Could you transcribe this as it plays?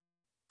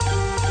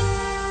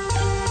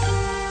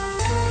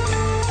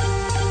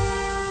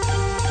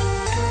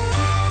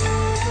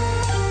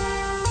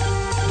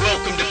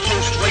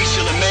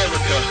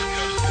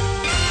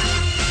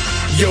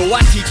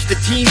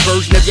teen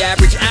version of your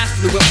average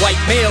affluent white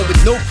male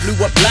with no clue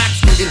what black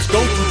students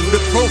go through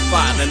the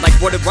profiling, like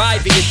what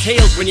arriving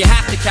entails when you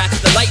have to catch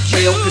the light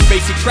trail, cause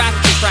basic traffic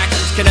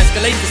infractions can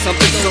escalate to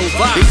something so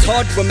vile. It's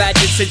hard to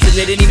imagine since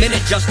at any minute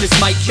justice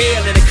might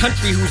fail in a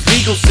country whose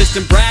legal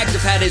system brags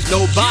of has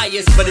no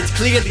bias, but it's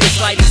clearly a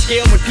sliding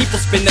scale when people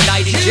spend the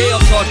night in jail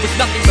charged with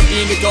nothing but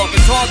being a darker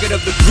target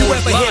of the You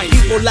ever hear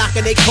people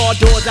locking their car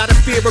doors out of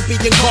fear of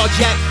being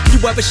carjacked?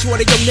 You ever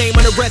shorted your name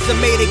on a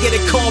resume to get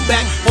a call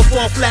back or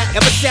fall flat?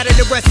 Ever sat in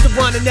a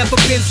restaurant and never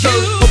been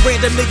served? Or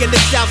randomly in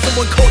the south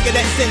someone call you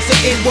that sense of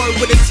N-word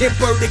with a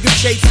temper that you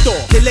chased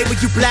off? They label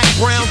you black,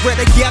 brown, red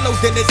or yellow,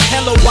 then it's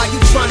hello while you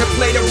trying to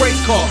play the race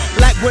card.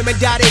 Black women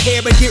dye their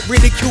hair and get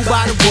ridiculed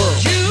by the world.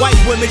 White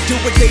women do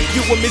what they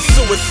do and miss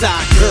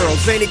suicide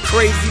girls. Ain't it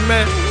crazy,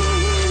 man?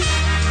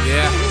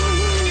 Yeah.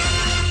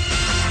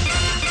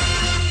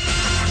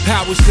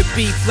 Powers to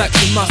be,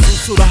 flexing muscles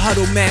so the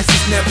huddle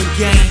masses never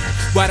gain.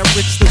 Why the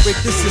rich to rig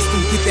the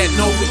system get that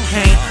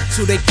Novocaine,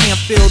 so they can't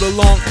feel the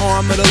long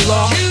arm of the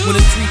law when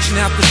it's reaching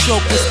out to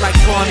choke us like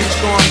carnage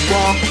gone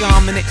wrong,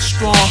 dominant,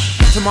 strong.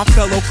 To my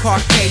fellow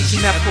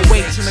Caucasian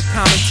FOH in the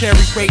commentary,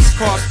 race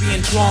cars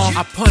being drawn.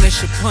 I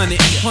punish a pun it,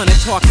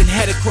 talking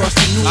head across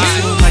the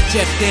newsroom like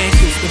Jeff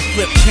Daniels, the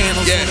flip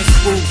channels on the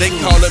spool. They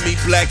calling me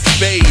Black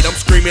Spade, I'm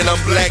screaming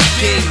I'm Black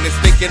King. That's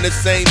thinking the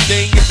same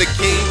thing as the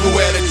king who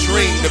had a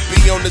dream to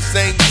be on the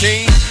same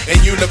team and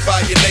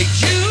unify your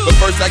nation. But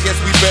first I guess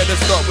we better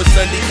start with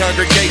Sunday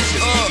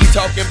congregations. We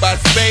talking about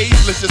spades,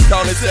 let's just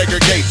call it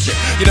segregation.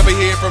 You never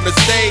hear from the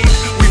stage,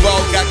 we've all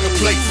got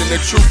complacent.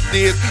 The truth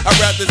is, I'd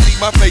rather see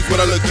my face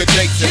when I look at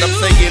Jason. I'm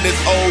saying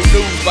it's old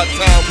news by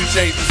time we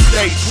change the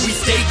stage. We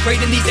stay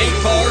trading these 8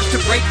 bars to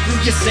break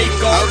through your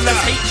safeguards.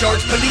 Cause hate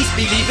charge police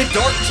be leaving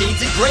dark teens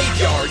in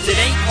graveyards.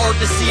 It ain't hard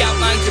to see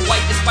outlines of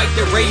white despite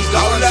their raised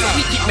arms. So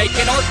we keep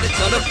making art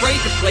that's unafraid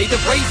to play the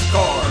race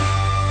card.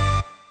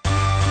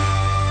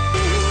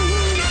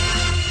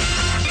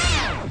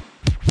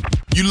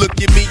 You look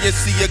at me and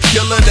see a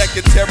killer that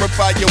can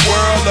terrify your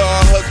world, or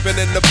a husband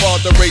and the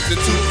father raising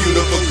 2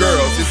 beautiful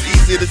girls. It's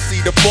easy to see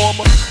the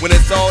former when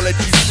it's all that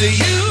you see.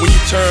 When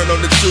you turn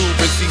on the tube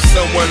and see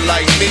someone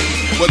like me,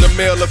 whether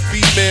male or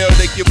female,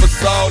 they give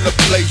us all a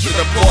place and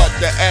a part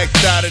to act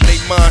out in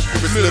they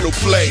monstrous little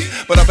play.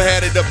 But I've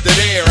had it up to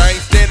there, I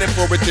ain't standing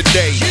for it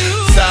today.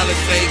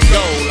 Silence ain't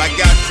gold, I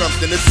got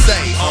something to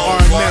say. Our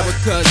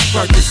America's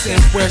Ferguson,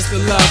 where's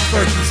the love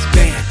Fergie's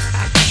band?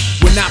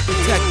 We're not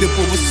protected,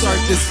 but we'll serve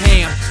this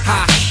ham.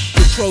 Ha!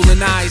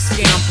 Controlling eyes,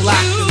 scam, blocked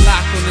and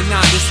locked on the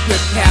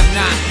nondescript have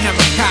not.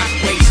 Hammer cock,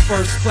 race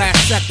first class,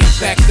 second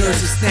back.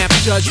 There's a snap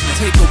judgment.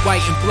 Take a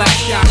white and black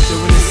doctor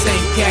in the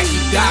same khaki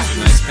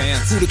doctors.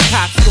 Who the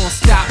cops gon'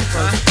 stop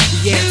first?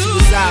 The answer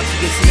is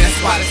obvious, and that's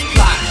why this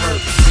plot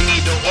hurts. We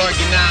need to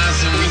organize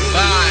and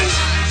revise.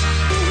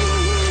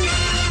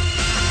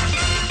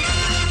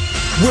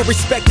 We're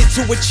expected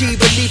to achieve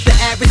beneath the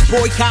average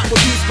boycott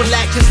with peaceful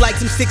actions like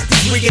some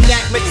 60s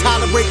reenactment.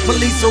 Tolerate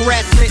police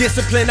harassment,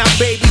 discipline our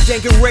babies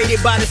and get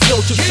raided by the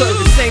social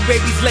service. Same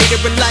babies later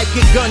in life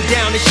get gunned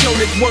down and shown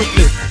as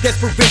worthless.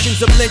 There's provisions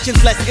of lynchings,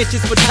 less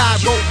inches for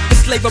Tyro. The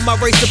slave of my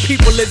race of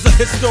people is a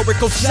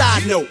historical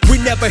side note. We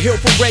never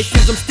heal from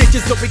racism,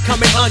 stitches are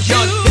becoming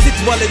undone. Is it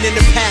dwelling in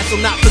the past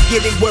or not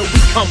forgetting where we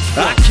come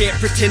from? I can't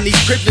pretend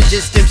these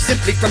privileges stem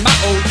simply from my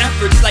own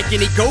efforts. Like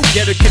any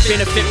go-getter can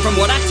benefit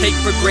from what I take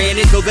for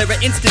granted. Though there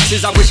are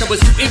instances I wish I was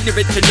too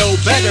ignorant to know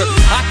better.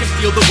 I can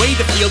feel the way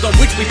the field on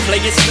which we play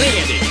is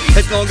slanted.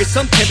 As long as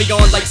some carry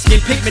on like skin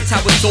pigments,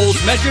 how a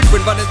soul's measured.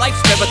 When running life's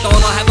marathon,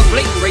 I'll have a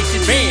blatant race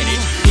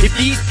advantage. If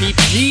these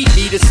peeps need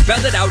me to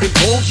spell it out in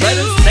bold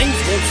letters, things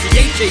won't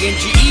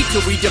CHANGE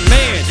till we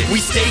demand it. We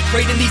stay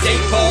trading these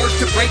 8 bars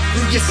to break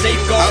through your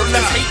safeguards.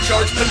 Cause hate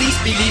charge police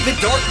be leaving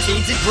dark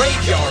teens in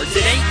graveyards.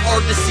 It ain't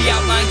hard to see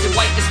outlines in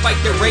white despite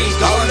their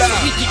raised arms. So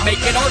we keep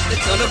making art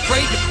that's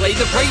unafraid to play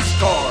the race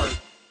card.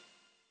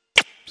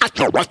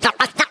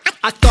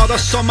 I thought I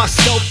saw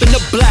myself in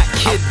a black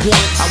kid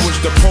once. I wish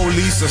the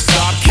police would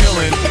stop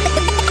killing.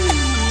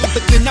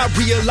 But then I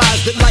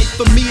realized that life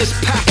for me is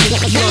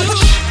packaged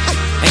lunch.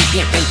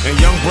 And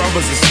young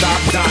brothers will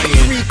stop dying.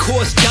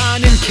 3-course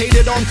dining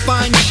catered on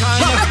fine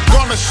china.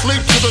 Gonna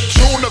sleep to the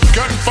tune of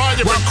gunfire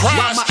and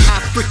crash. While my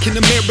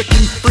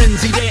African-American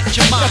friends eat Aunt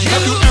Jemima.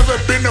 Have you ever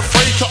been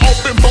afraid to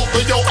open both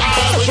of your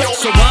eyes?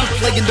 So I'm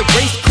playing the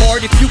race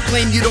card if you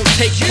claim you don't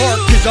take part.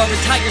 Cause our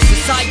entire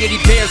society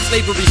bears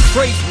slavery's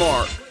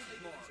trademark.